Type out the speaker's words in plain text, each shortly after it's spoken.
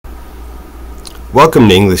Welcome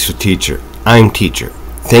to English with Teacher. I'm Teacher.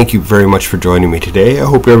 Thank you very much for joining me today. I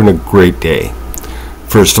hope you're having a great day.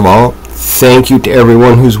 First of all, thank you to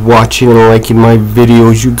everyone who's watching and liking my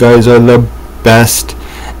videos. You guys are the best.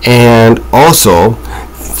 And also,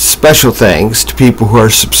 special thanks to people who are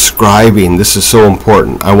subscribing. This is so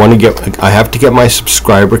important. I have to get my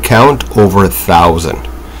subscriber count over 1,000.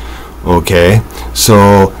 Okay,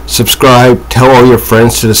 so subscribe, tell all your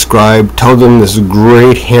friends to subscribe, tell them there's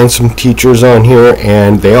great handsome teachers on here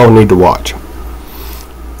and they all need to watch.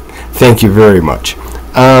 Thank you very much.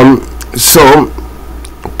 So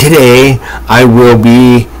today I will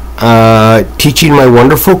be teaching my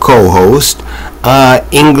wonderful co-host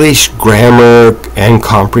English grammar and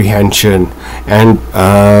comprehension and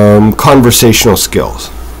conversational skills.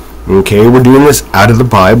 Okay, we're doing this out of the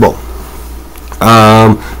Bible.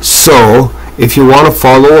 So if you want to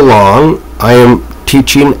follow along, I am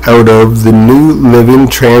teaching out of the New Living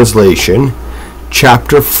Translation,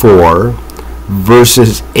 chapter 4,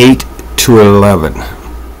 verses 8 to 11.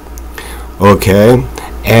 Okay,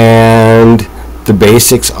 and the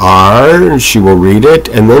basics are, she will read it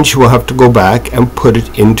and then she will have to go back and put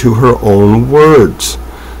it into her own words.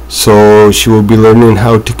 So she will be learning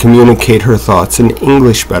how to communicate her thoughts in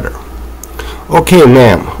English better. Okay,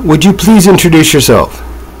 ma'am, would you please introduce yourself?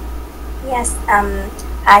 Yes,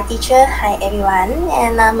 hi teacher, hi everyone,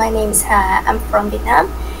 and my name is Ha. I'm from Vietnam,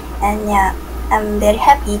 and yeah, I'm very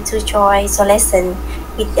happy to join the lesson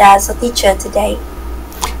with the teacher today.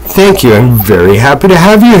 Thank you. I'm very happy to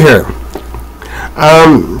have you here.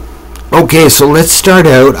 Okay, so let's start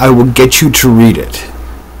out. I will get you to read it.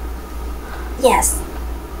 Yes.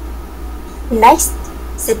 Next,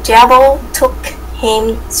 the devil took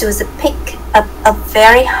him to the peak of a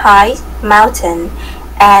very high mountain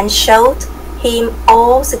and showed him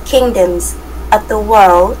all the kingdoms of the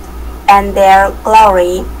world and their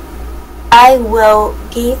glory. I will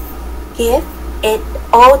give it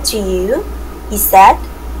all to you, he said,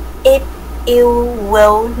 if you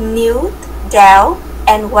will kneel down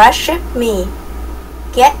and worship me.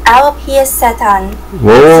 Get out of here, Satan.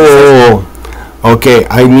 Whoa. Okay,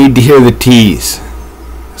 I need to hear the T's.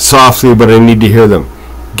 Softly, but I need to hear them.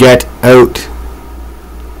 Get out.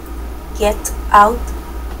 Get out.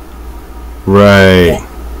 Right. Get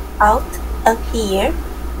out of here,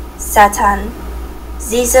 Satan.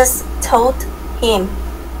 Jesus told him,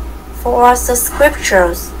 for the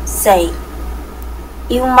scriptures say,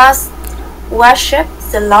 you must worship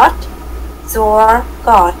the Lord your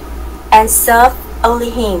God and serve only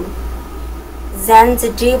him. Then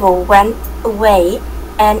the devil went away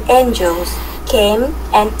and angels came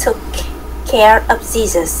and took care of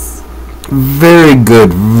Jesus. Very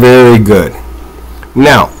good, very good.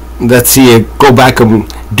 Now, let's see you go back and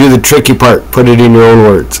do the tricky part. Put it in your own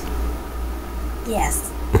words.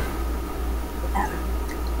 Yes.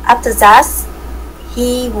 After that,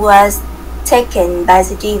 he was taken by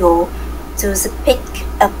the devil to the peak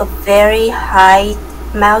of a very high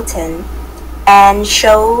mountain and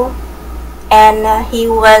he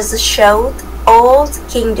was showed all the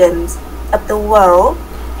kingdoms of the world.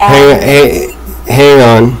 And hang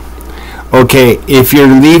on. Okay, if you're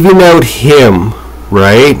leaving out him,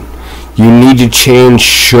 right, you need to change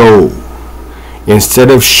show. Instead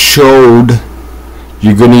of showed,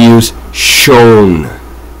 you're going to use shown.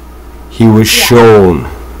 He was shown.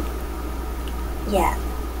 Yeah,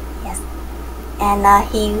 yes. And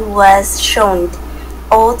he was shown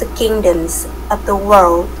all the kingdoms of the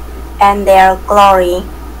world and their glory.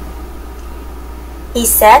 He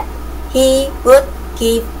said he would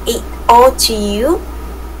give it all to you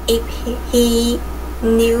if he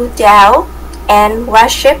kneel down and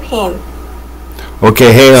worship him.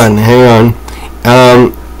 Okay, hang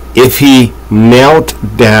on. If he knelt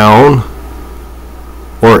down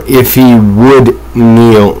or if he would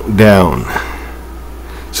kneel down.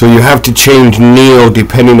 So you have to change kneel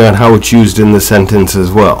depending on how it's used in the sentence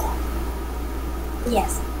as well.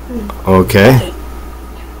 Yes. Okay.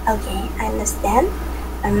 Okay, I understand.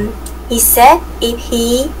 He said if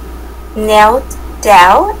he knelt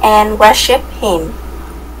down and worship him,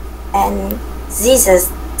 and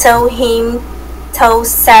Jesus told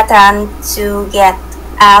Satan to get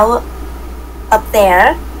out of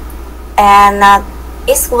there, and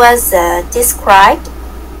it was described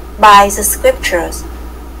by the scriptures.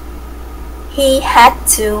 He had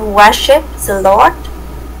to worship the Lord,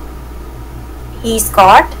 his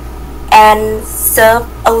God, and serve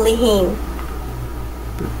only him.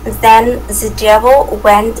 Then the devil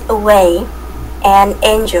went away, and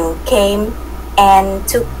angel came and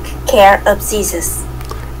took care of Jesus.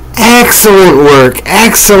 Excellent work,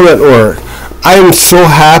 excellent work. I'm so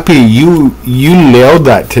happy you nailed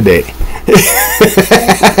that today.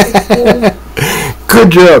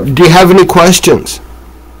 Good job. Do you have any questions?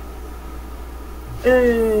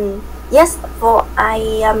 Yes, for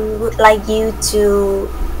I would like you to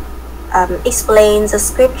explain the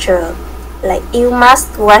scripture. Like, you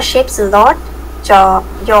must worship the Lord,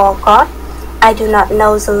 your God. I do not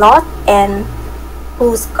know the Lord and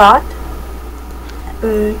whose God.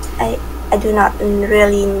 I do not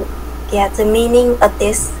really get the meaning of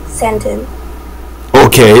this sentence.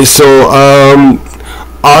 Okay, so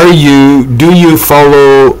do you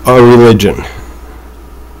follow a religion?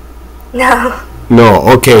 No. No.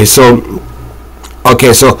 Okay, so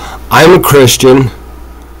I'm a Christian.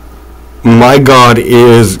 My God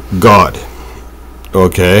is God.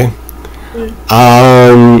 Okay.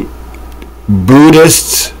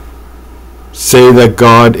 Buddhists say that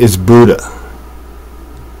God is Buddha.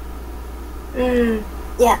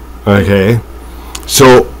 Yeah. Okay.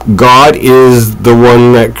 So God is the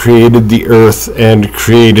one that created the earth and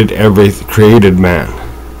created man.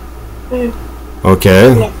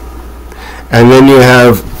 Okay. Yeah. And then you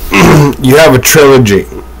have a trilogy,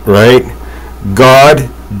 right? God,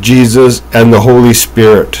 Jesus, and the Holy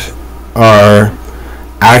Spirit are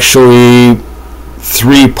actually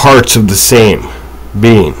three parts of the same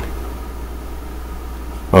being.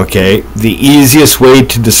 Okay, the easiest way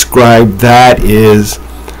to describe that is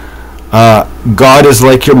God is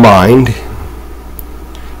like your mind,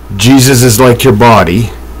 Jesus is like your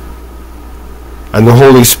body, and the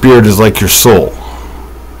Holy Spirit is like your soul.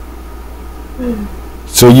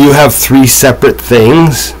 So you have three separate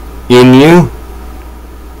things in you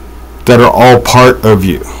that are all part of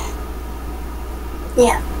you.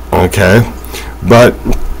 Yeah. Okay, but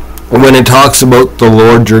when it talks about the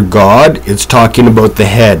Lord your God, it's talking about the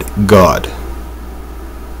head, God.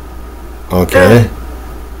 Okay?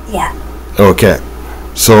 Yeah. Okay.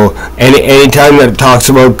 So anytime that it talks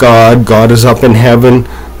about God, God is up in heaven,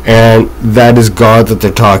 and that is God that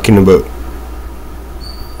they're talking about.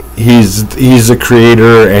 He's the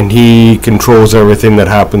creator, and he controls everything that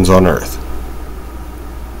happens on earth.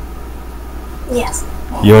 Yes.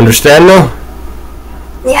 You understand now?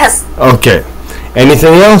 Yes. Okay.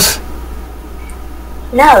 Anything else?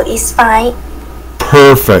 No, it's fine.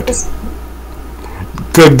 Perfect.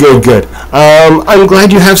 Good. I'm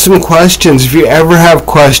glad you have some questions. If you ever have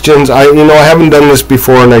questions, I haven't done this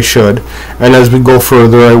before, and I should. And as we go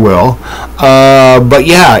further, I will. But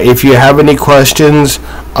yeah, if you have any questions,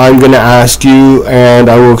 I'm going to ask you, and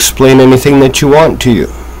I will explain anything that you want to you.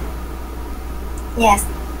 Yes.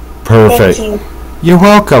 Perfect. Thank you. You're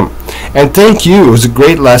welcome. And thank you. It was a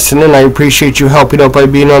great lesson, and I appreciate you helping out by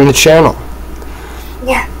being on the channel.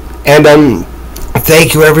 Yeah. And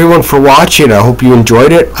thank you everyone for watching. I hope you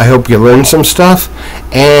enjoyed it. I hope you learned some stuff.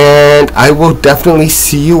 And I will definitely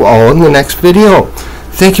see you all in the next video.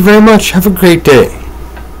 Thank you very much. Have a great day.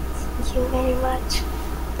 Thank you very much.